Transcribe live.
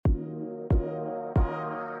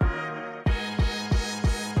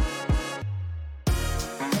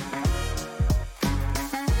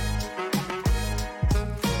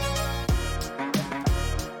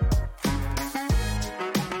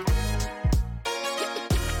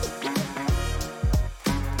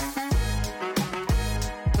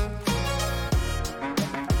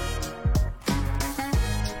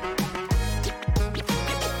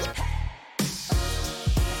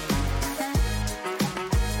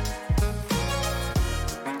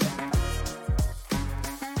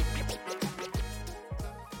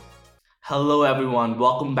Hello, everyone.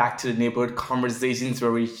 Welcome back to the Neighborhood Conversations,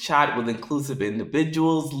 where we chat with inclusive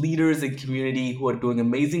individuals, leaders, and community who are doing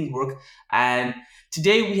amazing work. And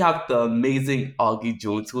today we have the amazing Augie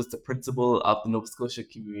Jones, who is the principal of the Nova Scotia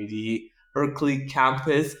Community Berkeley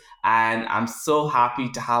campus. And I'm so happy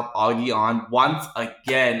to have Augie on once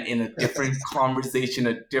again in a different conversation,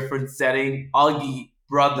 a different setting. Augie,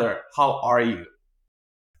 brother, how are you?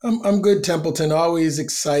 I'm good, Templeton. Always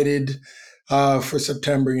excited for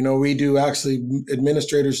September. You know, we do actually,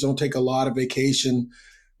 administrators don't take a lot of vacation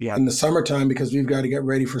Yeah. in the summertime because we've got to get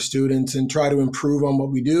ready for students and try to improve on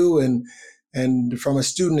what we do. And from a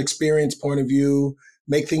student experience point of view,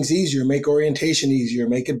 make things easier, make orientation easier,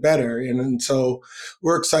 make it better. And so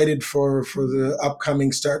we're excited for the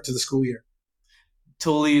upcoming start to the school year.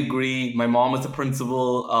 Totally agree. My mom is the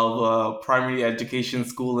principal of a primary education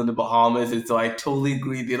school in the Bahamas, and so I totally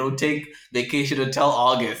agree. They don't take vacation until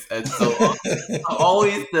August, and so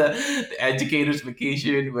always the educators'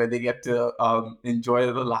 vacation where they get to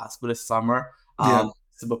enjoy the last bit of summer Yeah.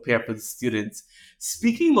 to prepare for the students.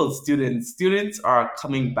 Speaking about students, students are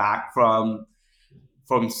coming back from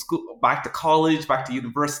school back to college, back to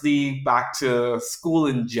university, back to school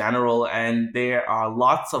in general. And there are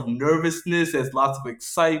lots of nervousness, there's lots of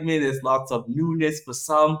excitement, there's lots of newness for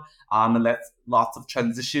some, and that's lots of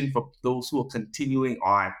transition for those who are continuing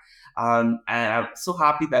on. And I'm so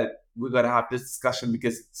happy that we're going to have this discussion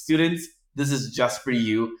because students, this is just for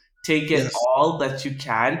you. Take it Yes. all that you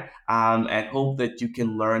can and hope that you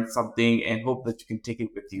can learn something and hope that you can take it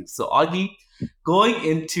with you. So, Augie, going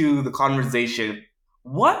into the conversation,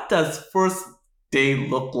 what does first day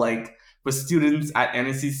look like for students at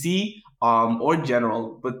NSCC or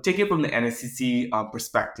general? But take it from the NSCC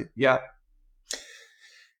perspective. Yeah.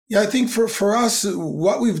 Yeah, I think for us,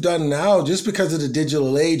 what we've done now, just because of the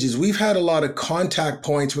digital age, is we've had a lot of contact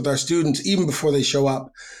points with our students even before they show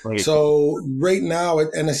up. Right. So right now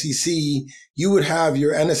at NSCC, you would have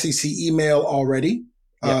your NSCC email already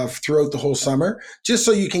Yeah. throughout the whole summer, just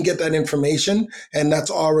so you can get that information, and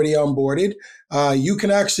that's already onboarded. You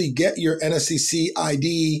can actually get your NSCC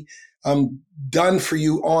ID done for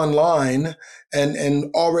you online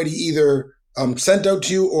and already either sent out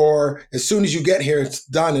to you, or as soon as you get here, it's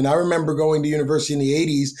done. And I remember going to university in the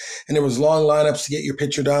 80s, and there was long lineups to get your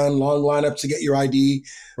picture done, long lineups to get your ID.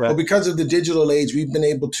 Well, Right. because of the digital age, we've been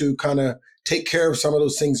able to kind of take care of some of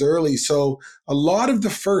those things early. So a lot of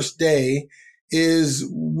the first day is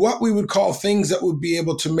what we would call things that would be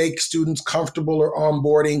able to make students comfortable or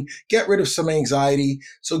onboarding, get rid of some anxiety.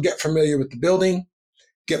 So get familiar with the building,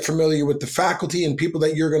 get familiar with the faculty and people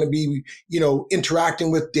that you're going to be,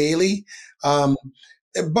 interacting with daily. Um,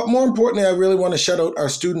 but more importantly, I really want to shout out our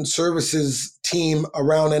student services team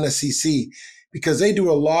around NSCC because they do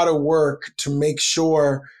a lot of work to make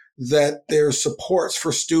sure that there's supports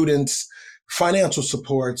for students, financial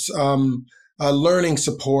supports, learning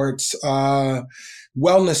supports,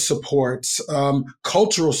 wellness supports,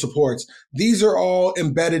 cultural supports. These are all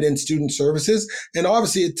embedded in student services. And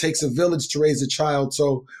obviously it takes a village to raise a child,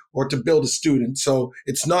 or to build a student. So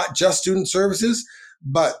it's not just student services,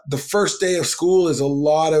 but the first day of school is a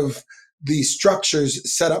lot of the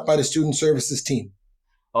structures set up by the student services team.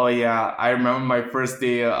 Oh yeah, I remember my first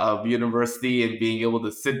day of university and being able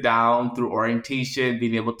to sit down through orientation,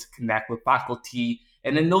 being able to connect with faculty.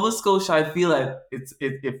 And in Nova Scotia, I feel like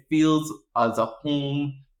it feels as a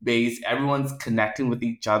home base. Everyone's connecting with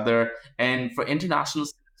each other. And for international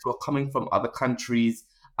students who are coming from other countries,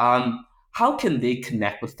 how can they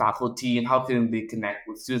connect with faculty and how can they connect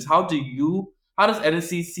with students? How does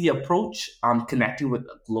NSCC approach connecting with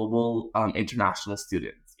global international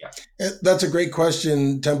students? Yeah. That's a great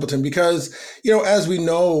question, Templeton, because, as we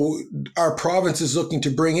know, our province is looking to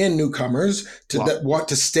bring in newcomers Wow. that want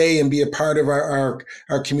to stay and be a part of our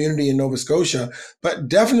community in Nova Scotia. But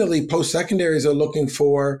definitely post-secondaries are looking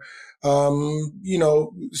for,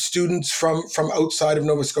 students from outside of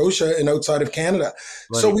Nova Scotia and outside of Canada.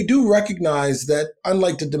 So Right. we do recognize that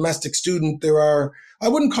unlike the domestic student, there are, I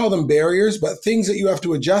wouldn't call them barriers, but things that you have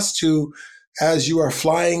to adjust to as you are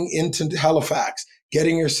flying into Halifax,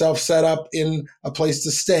 getting yourself set up in a place to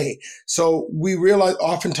stay. So we realize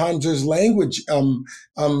oftentimes there's language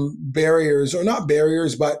barriers, or not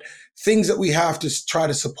barriers, but things that we have to try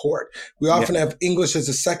to support. We Yeah. often have English as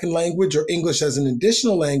a second language or English as an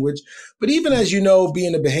additional language. But even as you know,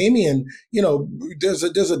 being a Bahamian,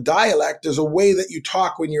 there's a dialect, there's a way that you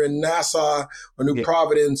talk when you're in Nassau or New Yeah.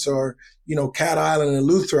 Providence or Cat Island and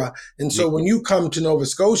Eleuthera. And Yeah. so when you come to Nova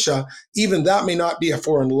Scotia, even that may not be a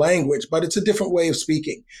foreign language, but it's a different way of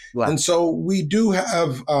speaking. Wow. And so we do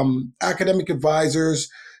have academic advisors,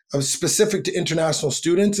 specific to international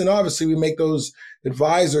students. And obviously, we make those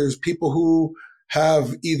advisors people who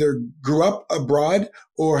have either grew up abroad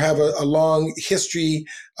or have a long history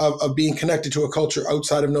of being connected to a culture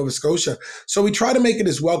outside of Nova Scotia. So we try to make it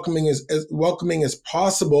as welcoming as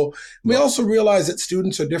possible. We Yeah. also realize that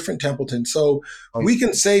students are different, Templeton. So Right. we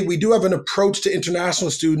can say we do have an approach to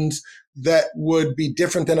international students that would be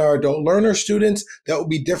different than our adult learner students, that would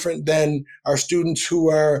be different than our students who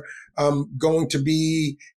are going to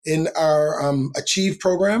be in our Achieve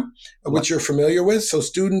program, Yeah. which you're familiar with. So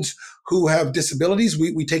students who have disabilities,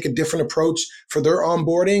 we take a different approach for their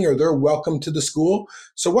onboarding or their welcome to the school.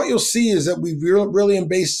 So what you'll see is that we've really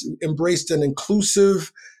embraced an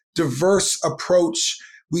inclusive, diverse approach.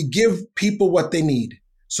 We give people what they need.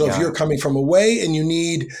 So if Yeah. you're coming from away and you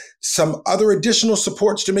need some other additional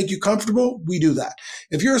supports to make you comfortable, we do that.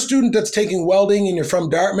 If you're a student that's taking welding and you're from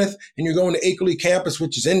Dartmouth and you're going to Akerley campus,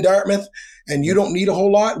 which is in Dartmouth, and you don't need a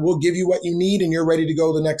whole lot, we'll give you what you need and you're ready to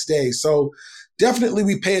go the next day. So definitely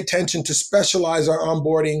we pay attention to specialize our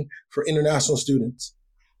onboarding for international students.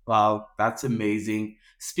 Wow, that's amazing.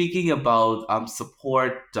 Speaking about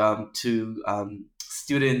support to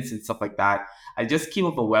students and stuff like that, I just came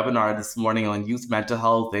up a webinar this morning on youth mental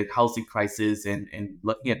health and housing crisis and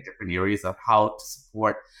looking at different areas of how to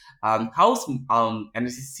support. How's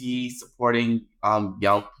NSCC supporting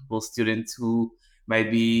young people, students who might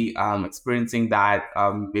be experiencing that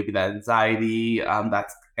maybe that anxiety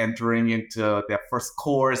that's entering into their first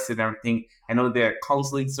course and everything? I know there are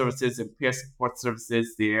counseling services and peer support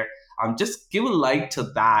services there. Just give a light to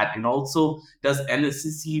that. And also, does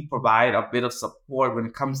NSCC provide a bit of support when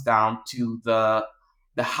it comes down to the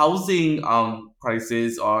housing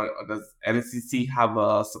crisis, or does NSCC have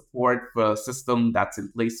a support for a system that's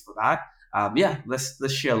in place for that? Yeah, let's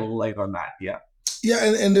share a little light on that. Yeah. Yeah,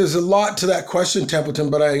 and there's a lot to that question,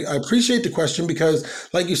 Templeton, but I appreciate the question because,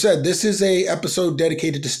 like you said, this is a episode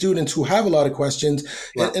dedicated to students who have a lot of questions.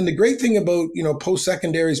 Yeah. And the great thing about,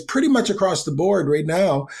 post-secondary is pretty much across the board right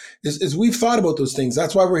now is we've thought about those things.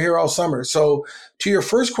 That's why we're here all summer. So to your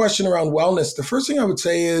first question around wellness, the first thing I would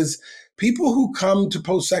say is people who come to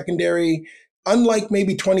post-secondary, unlike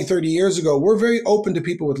maybe 20, 30 years ago, we're very open to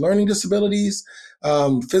people with learning disabilities,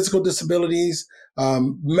 physical disabilities,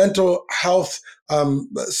 mental health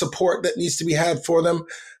support that needs to be had for them.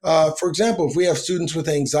 For example, if we have students with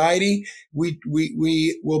anxiety, we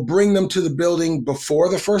will bring them to the building before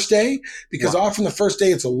the first day because Yeah. often the first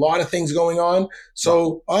day it's a lot of things going on.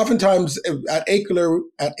 So oftentimes at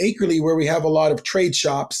Akerley, where we have a lot of trade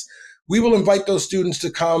shops, we will invite those students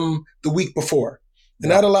to come the week before. And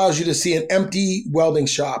Yeah. that allows you to see an empty welding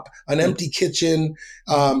shop, an empty kitchen,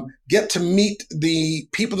 get to meet the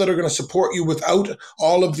people that are going to support you without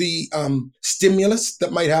all of the stimulus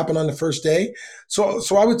that might happen on the first day. So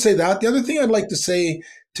I would say that. The other thing I'd like to say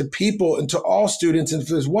to people and to all students, and if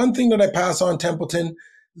there's one thing that I pass on, Templeton,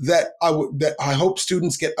 that I hope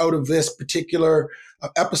students get out of this particular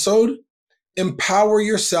episode, empower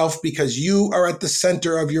yourself because you are at the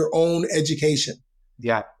center of your own education.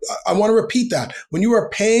 Yeah. I want to repeat that. When you are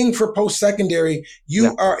paying for post-secondary, you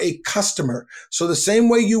Yeah. are a customer. So the same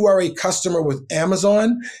way you are a customer with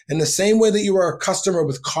Amazon and the same way that you are a customer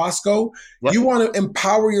with Costco, Yeah. you want to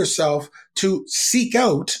empower yourself to seek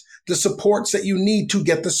out the supports that you need to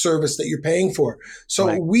get the service that you're paying for. So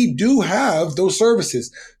Right. we do have those services.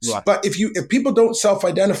 Right. But if people don't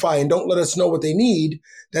self-identify and don't let us know what they need,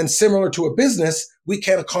 then similar to a business, we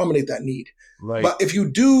can't accommodate that need. Right. But if you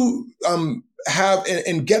do have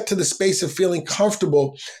and get to the space of feeling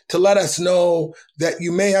comfortable to let us know that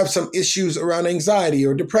you may have some issues around anxiety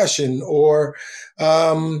or depression, or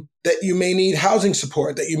that you may need housing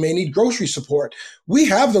support, that you may need grocery support, we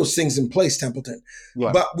have those things in place, Templeton.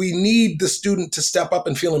 Yeah. But we need the student to step up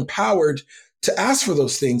and feel empowered to ask for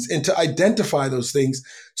those things and to identify those things.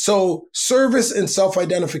 So service and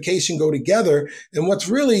self-identification go together. And what's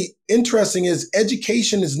really interesting is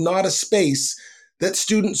education is not a space that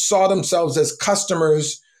students saw themselves as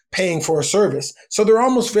customers paying for a service. So they're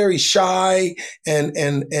almost very shy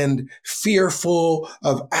and fearful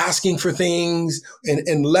of asking for things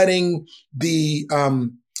and letting the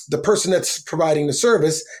person that's providing the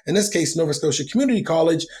service, in this case, Nova Scotia Community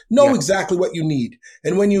College, know Yeah. exactly what you need.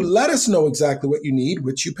 And when you let us know exactly what you need,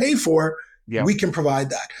 which you pay for, Yeah. we can provide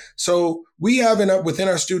that. So we have within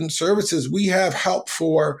our student services, we have help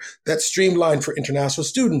for that's streamlined for international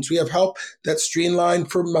students. We have help that's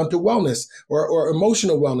streamlined for mental wellness or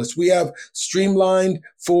emotional wellness. We have streamlined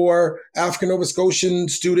for African Nova Scotian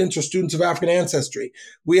students or students of African ancestry.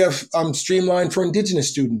 We have streamlined for Indigenous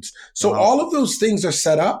students. So Wow. all of those things are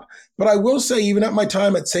set up, But I will say, even at my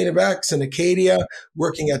time at St. FX and Acadia,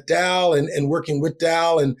 working at Dal and working with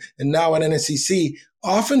Dal and now at NSCC,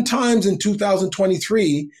 oftentimes in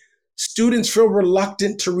 2023, students feel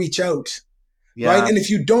reluctant to reach out, right? Yeah. And if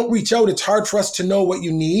you don't reach out, it's hard for us to know what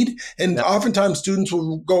you need. And Yeah. oftentimes students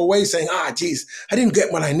will go away saying, geez, I didn't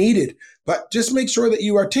get what I needed. But just make sure that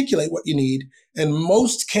you articulate what you need. And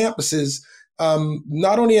most campuses,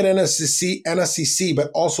 not only at NSCC, but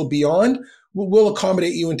also beyond, will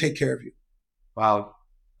accommodate you and take care of you. Wow,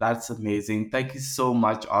 that's amazing. Thank you so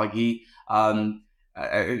much, Augie.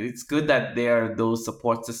 It's good that there are those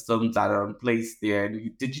support systems that are in place there.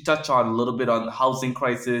 Did you touch on a little bit on the housing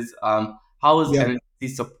crisis? How is Yeah. NSC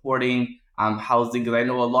supporting housing? Because I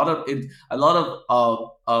know a lot of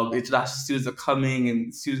international students are coming,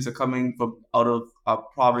 and students are coming from out of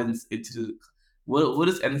province into. What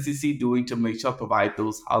is NSCC doing to make sure provide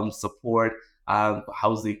those support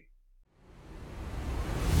housing?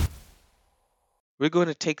 We're going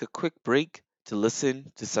to take a quick break to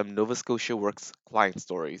listen to some Nova Scotia Works client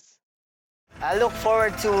stories. I look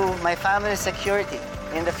forward to my family's security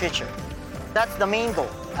in the future. That's the main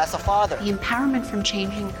goal as a father. The empowerment from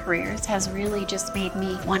changing careers has really just made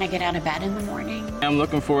me want to get out of bed in the morning. I'm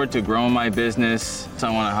looking forward to growing my business. So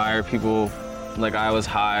I want to hire people like I was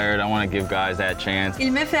hired. I want to give guys that chance.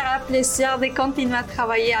 Il me fera plaisir de continuer à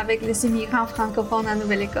travailler avec les immigrants francophones en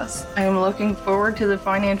Nouvelle-Écosse. I am looking forward to the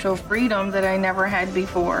financial freedom that I never had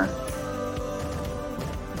before.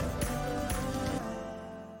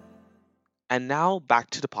 And now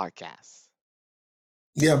back to the podcast.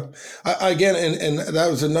 Yeah. Again, and that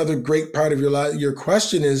was another great part of your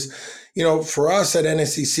question is, for us at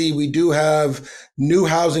NSCC, we do have new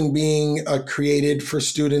housing being created for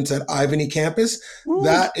students at Ivany campus. Ooh.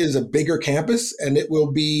 That is a bigger campus, and it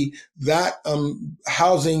will be that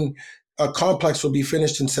housing complex will be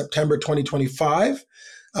finished in September 2025.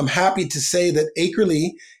 I'm happy to say that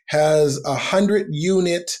Akerley has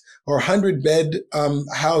 100-unit or 100-bed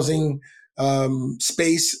housing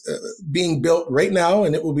space being built right now,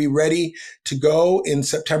 and it will be ready to go in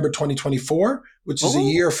September 2024, which is a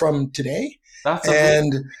year from today.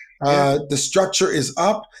 And the structure is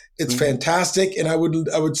up. It's fantastic. And I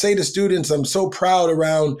would say to students, I'm so proud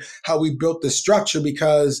around how we built this structure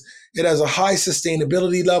because it has a high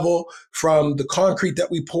sustainability level, from the concrete that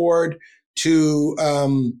we poured to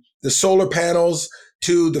the solar panels,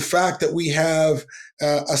 to the fact that we have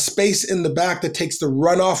a space in the back that takes the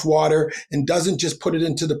runoff water and doesn't just put it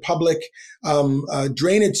into the public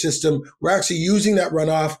drainage system. We're actually using that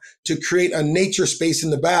runoff to create a nature space in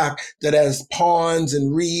the back that has ponds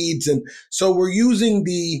and reeds. And so we're using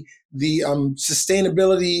the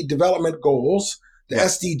sustainability development goals, the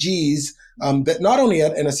SDGs, that not only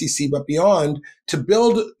at NSCC, but beyond, to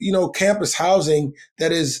build, campus housing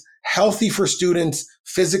that is healthy for students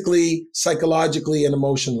physically, psychologically, and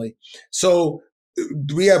emotionally. So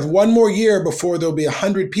we have one more year before there'll be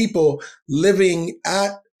 100 people living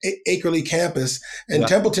at Akerley campus. And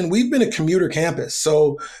Templeton, we've been a commuter campus.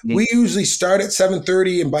 So we usually start at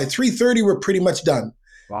 7:30, and by 3:30, we're pretty much done.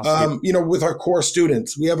 With our core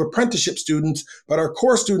students. We have apprenticeship students, but our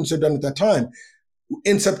core students are done at that time.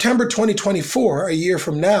 In September 2024, a year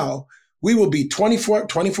from now, we will be 24/7,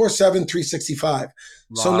 365.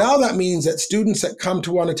 Wow. So now that means that students that come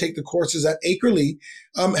to want to take the courses at Akerley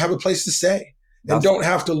have a place to stay and don't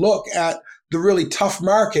have to look at the really tough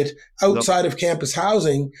market outside of campus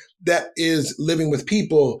housing that is living with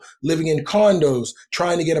people, living in condos,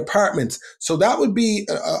 trying to get apartments. So that would be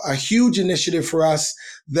a huge initiative for us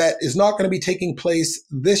that is not going to be taking place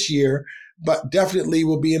this year, but definitely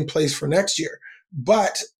will be in place for next year.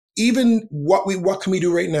 But even what can we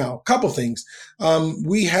do right now? A couple things.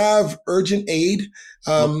 We have urgent aid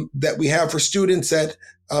that we have for students that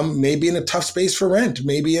maybe in a tough space for rent,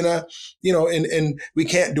 maybe in a, and we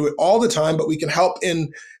can't do it all the time, but we can help in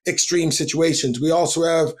extreme situations. We also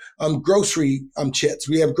have grocery chits.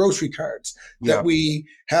 We have grocery cards that we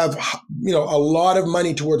have, a lot of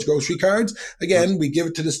money towards grocery cards. Again, we give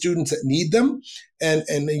it to the students that need them.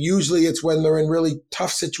 And usually it's when they're in really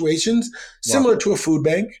tough situations, similar to a food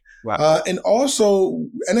bank. Wow. And also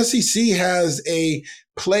NSCC has a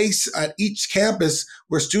place at each campus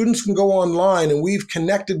where students can go online, and we've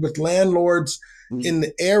connected with landlords in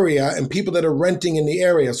the area and people that are renting in the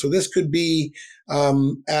area. So this could be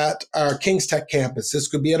at our Kings Tech campus. This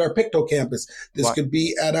could be at our Pictou campus. This could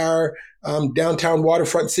be at our downtown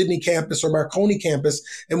waterfront Sydney campus or Marconi campus.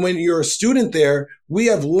 And when you're a student there, we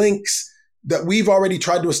have links that we've already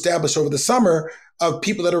tried to establish over the summer of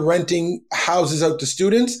people that are renting houses out to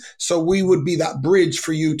students. So we would be that bridge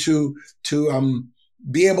for you to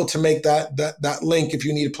be able to make that link if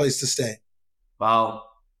you need a place to stay. Wow.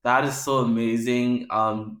 That is so amazing.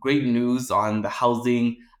 Great news on the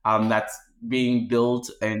housing that's being built.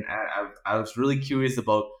 And I was really curious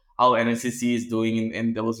about how NSCC is doing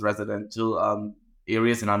in those residential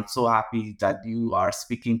areas. And I'm so happy that you are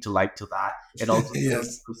speaking to light to that and also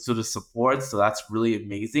Yes. to the support. So that's really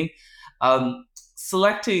amazing.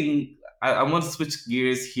 Selecting, I want to switch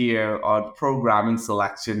gears here on programming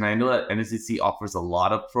selection. I know that NSCC offers a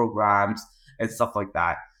lot of programs and stuff like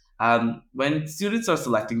that. When students are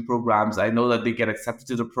selecting programs, I know that they get accepted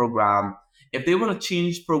to the program. If they want to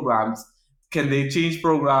change programs, can they change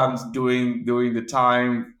programs during the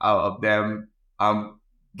time of them um,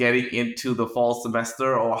 getting into the fall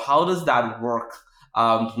semester, or how does that work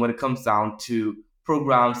when it comes down to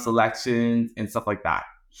program selections and stuff like that?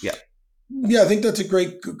 Yeah. Yeah, I think that's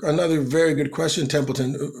another very good question,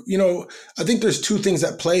 Templeton. I think there's two things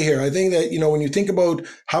at play here. I think that, when you think about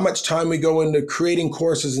how much time we go into creating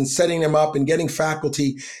courses and setting them up and getting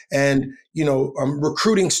faculty and,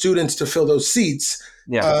 recruiting students to fill those seats,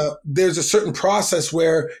 there's a certain process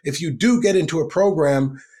where if you do get into a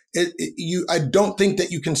program, I don't think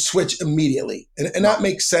that you can switch immediately. And that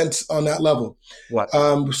makes sense on that level. What?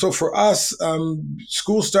 So for us,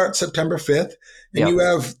 school starts September 5th, and you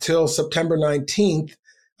have till September 19th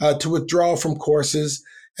to withdraw from courses,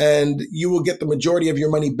 and you will get the majority of your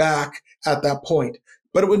money back at that point.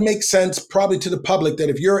 But it would make sense probably to the public that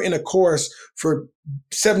if you're in a course for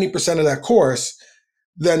 70% of that course,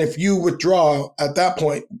 then if you withdraw at that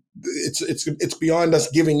point, it's beyond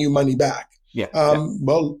us giving you money back.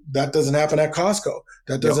 Well, that doesn't happen at Costco.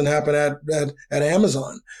 That doesn't happen at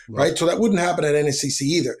Amazon, right? So that wouldn't happen at NSCC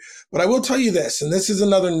either. But I will tell you this, and this is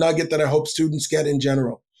another nugget that I hope students get in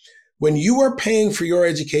general. When you are paying for your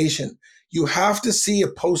education, you have to see a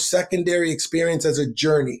post-secondary experience as a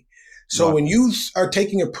journey. So when you are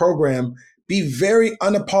taking a program, be very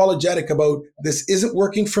unapologetic about this isn't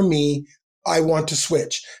working for me. I want to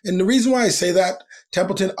switch. And the reason why I say that,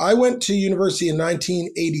 Templeton, I went to university in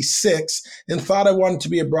 1986 and thought I wanted to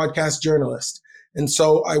be a broadcast journalist. And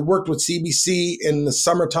so I worked with CBC in the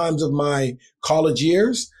summer times of my college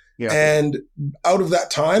years. And out of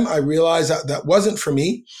that time, I realized that wasn't for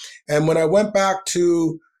me. And when I went back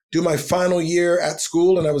to do my final year at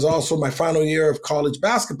school, and I was also my final year of college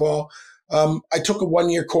basketball, I took a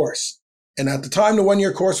 1-year course. And at the time, the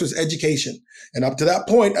 1-year course was education. And up to that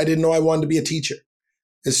point, I didn't know I wanted to be a teacher.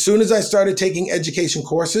 As soon as I started taking education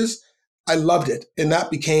courses, I loved it. And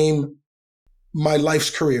that became my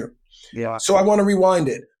life's career. So I want to rewind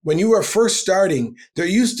it. When you were first starting, there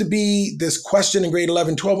used to be this question in grade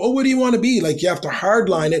 11, 12, oh, what do you want to be? Like you have to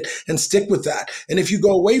hardline it and stick with that. And if you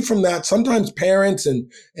go away from that, sometimes parents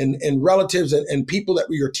and relatives and people that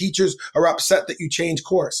were your teachers are upset that you change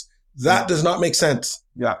course. That does not make sense.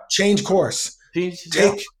 Change course.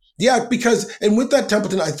 Because, and with that,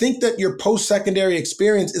 Templeton, I think that your post-secondary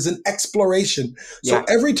experience is an exploration. So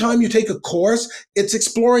every time you take a course, it's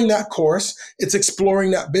exploring that course, it's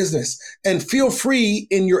exploring that business. And feel free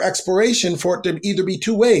in your exploration for it to either be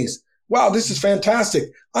two ways. Wow, this is fantastic.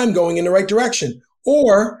 I'm going in the right direction.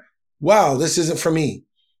 Or, wow, this isn't for me.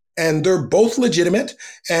 And they're both legitimate.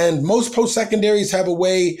 And most post-secondaries have a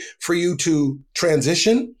way for you to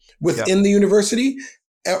transition within the university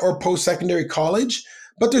or post-secondary college.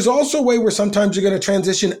 But there's also a way where sometimes you're going to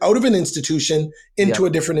transition out of an institution into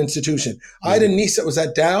a different institution. I had a niece that was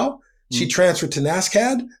at Dow. She transferred to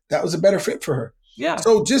NASCAD. That was a better fit for her.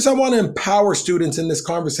 So I want to empower students in this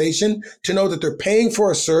conversation to know that they're paying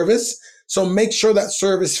for a service. So make sure that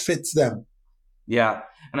service fits them. Yeah.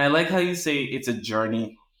 And I like how you say it's a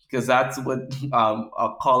journey, because that's what a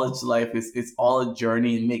college life is. It's all a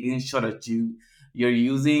journey, and making sure that you're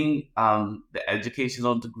using the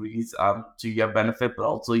educational degrees to your benefit, but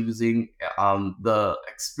also using the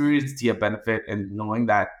experience to your benefit, and knowing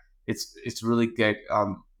that it's really good.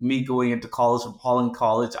 Me going into college from Holland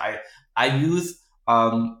College, I use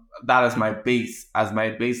that as my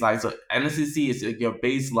baseline. So NSCC is your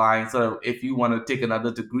baseline. So if you want to take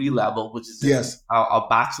another degree level, which is a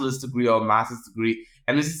bachelor's degree or a master's degree,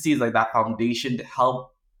 NSCC is like that foundation to help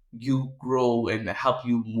you grow and help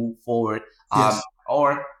you move forward.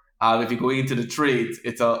 Or if you're going into the trades,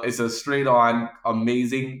 it's a straight on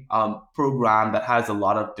amazing program that has a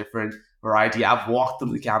lot of different variety. I've walked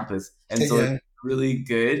through the campus, and so it's really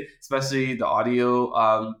good, especially the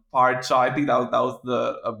audio part. So I think that was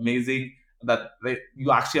the amazing that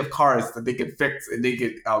you actually have cars that they can fix and they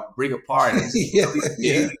can bring apart. I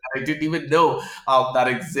didn't even know that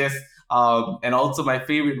exists. And also my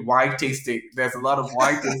favorite wine tasting. There's a lot of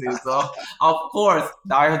wine tasting, so of course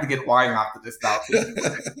now I have to get wine after this now.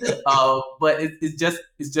 But it's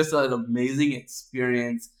just an amazing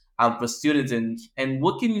experience. for students, and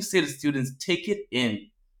what can you say to students? Take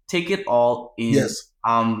it all in Yes.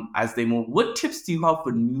 as they move. What tips do you have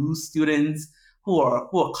for new students who are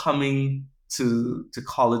coming to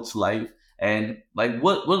college life, and like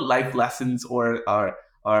what life lessons or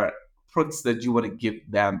perks that you want to give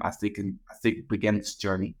them as they begin this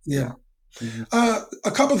journey? Yeah. Mhm.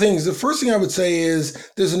 A couple things. The first thing I would say is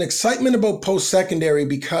there's an excitement about post-secondary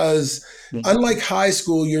because Mhm. unlike high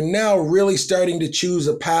school, you're now really starting to choose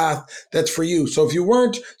a path that's for you. So if you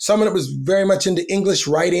weren't someone that was very much into English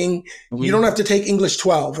writing, you don't have to take English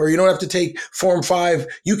 12 or you don't have to take Form 5.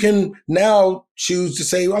 You can now choose to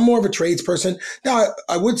say, I'm more of a tradesperson. Now,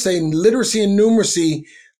 I would say literacy and numeracy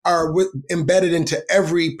are embedded into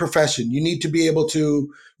every profession. You need to be able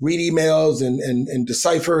to read emails and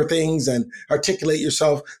decipher things and articulate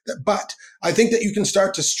yourself. But I think that you can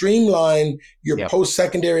start to streamline your Yep.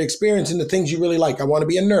 post-secondary experience into things you really like. I want to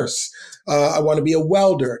be a nurse. I want to be a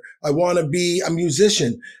welder. I want to be a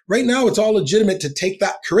musician. Right now, it's all legitimate to take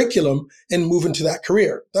that curriculum and move into that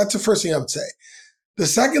career. That's the first thing I would say. The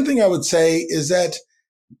second thing I would say is that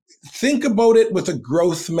think about it with a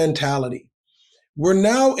growth mentality. We're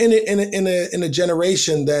now in a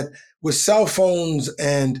generation that with cell phones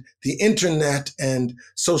and the internet and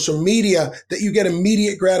social media that you get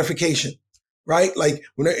immediate gratification, right? Like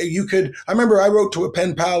when you could, I remember I wrote to a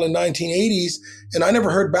pen pal in 1980s and I never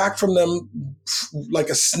heard back from them like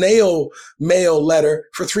a snail mail letter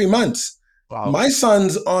for 3 months. Wow. My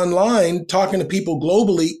son's online talking to people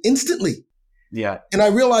globally instantly. Yeah. And I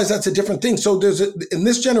realize that's a different thing. So in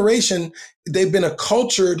this generation, they've been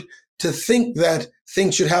accultured to think that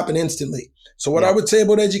things should happen instantly. So what I would say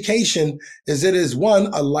about education is it is one,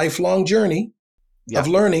 a lifelong journey of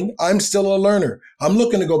learning. I'm still a learner. I'm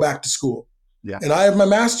looking to go back to school. Yeah. And I have my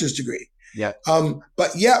master's degree. Yeah.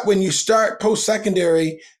 But yet when you start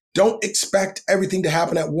post-secondary, don't expect everything to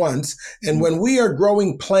happen at once. And when we are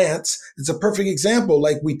growing plants, it's a perfect example.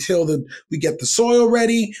 Like we get the soil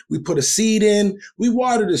ready, we put a seed in, we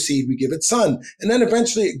water the seed, we give it sun, and then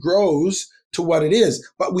eventually it grows to what it is,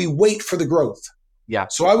 but we wait for the growth. Yeah.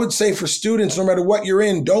 So I would say for students, no matter what you're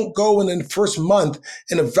in, don't go in the first month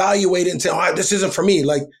and evaluate it and say, oh, this isn't for me.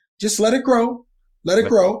 Like, just let it grow. Let it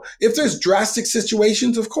grow. If there's drastic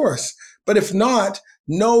situations, of course. But if not,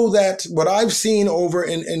 know that what I've seen over,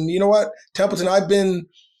 and you know what, Templeton, I've been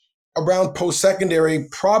around post-secondary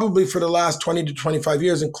probably for the last 20 to 25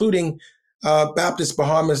 years, including Baptist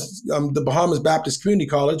Bahamas, the Bahamas Baptist Community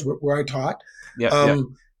College, where I taught.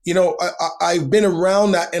 You know, I've been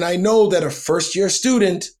around that, and I know that a first-year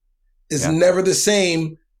student is never the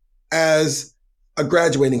same as a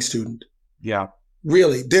graduating student. Yeah.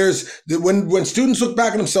 Really, when students look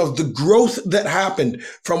back at themselves, the growth that happened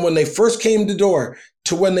from when they first came to the door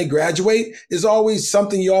to when they graduate is always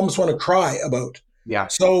something you almost want to cry about. Yeah.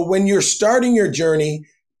 So when you're starting your journey,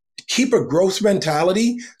 keep a growth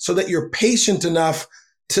mentality so that you're patient enough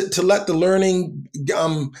to let the learning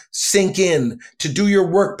sink in, to do your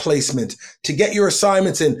work placement, to get your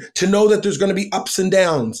assignments in, to know that there's going to be ups and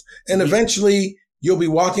downs. And eventually you'll be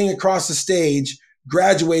walking across the stage,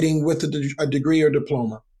 graduating with a degree or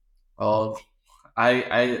diploma. Oh,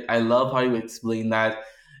 I love how you explain that.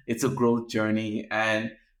 It's a growth journey.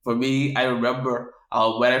 And for me, I remember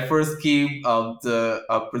when I first came to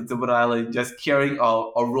Prince Edward Island, just carrying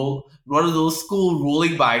one of those school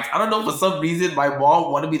rolling bags. I don't know, for some reason, my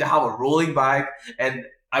mom wanted me to have a rolling bag. And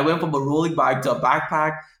I went from a rolling bag to a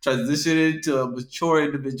backpack, transitioned to a mature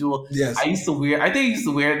individual. Yes. I think I used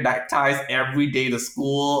to wear neckties every day to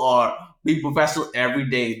school or be professional every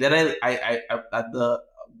day. Then I at the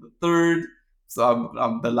third,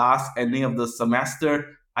 the last ending of the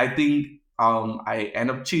semester, I think I end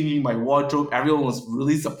up changing my wardrobe. Everyone was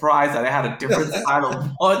really surprised that I had a different style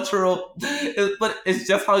of wardrobe. But it's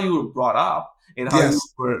just how you were brought up and how you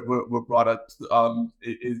were brought up.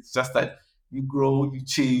 It's just that you grow, you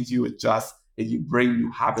change, you adjust, and you bring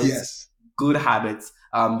new habits, good habits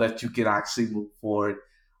that you can actually move forward.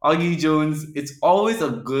 Augy Jones, it's always a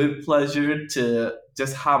good pleasure to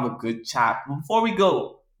just have a good chat. Before we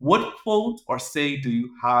go, what quote or say do you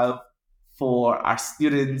have for our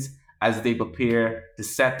students as they prepare to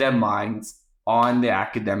set their minds on their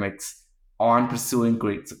academics, on pursuing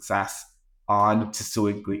great success, on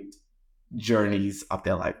pursuing great journeys of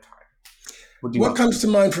their lifetime? What comes to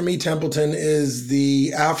mind for me, Templeton, is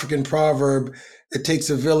the African proverb, it takes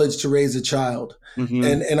a village to raise a child. Mm-hmm.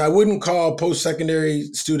 And I wouldn't call post-secondary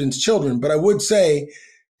students children, but I would say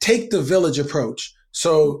take the village approach.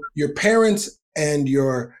 So your parents and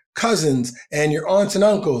your cousins and your aunts and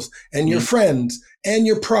uncles and your friends and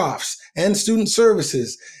your profs and student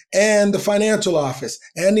services and the financial office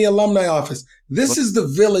and the alumni office. This is the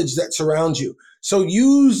village that surrounds you. So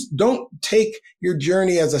don't take your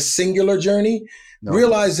journey as a singular journey. No.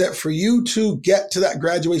 Realize that for you to get to that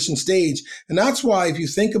graduation stage, and that's why if you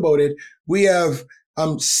think about it, we have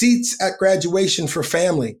seats at graduation for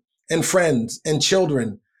family and friends and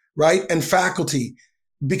children, right? And faculty,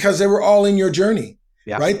 because they were all in your journey,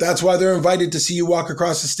 right? That's why they're invited to see you walk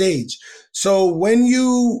across the stage. So when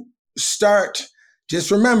you start,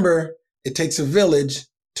 just remember, it takes a village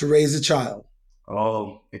to raise a child.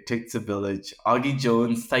 Oh, it takes a village. Augy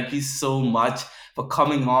Jones, thank you so much for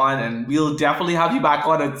coming on, and we'll definitely have you back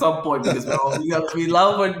on at some point because we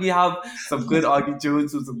love when we have some good Augy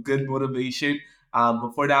Jones with some good motivation.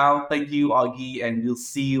 But for now, thank you, Augy, and we'll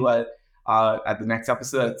see you at the next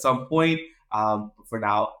episode at some point. But for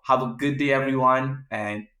now, have a good day, everyone,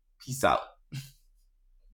 and peace out.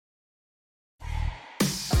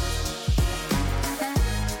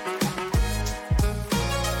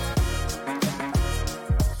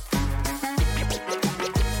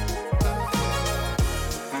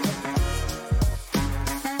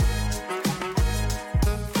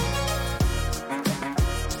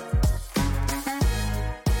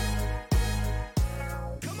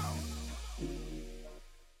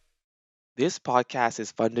 This podcast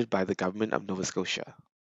is funded by the Government of Nova Scotia.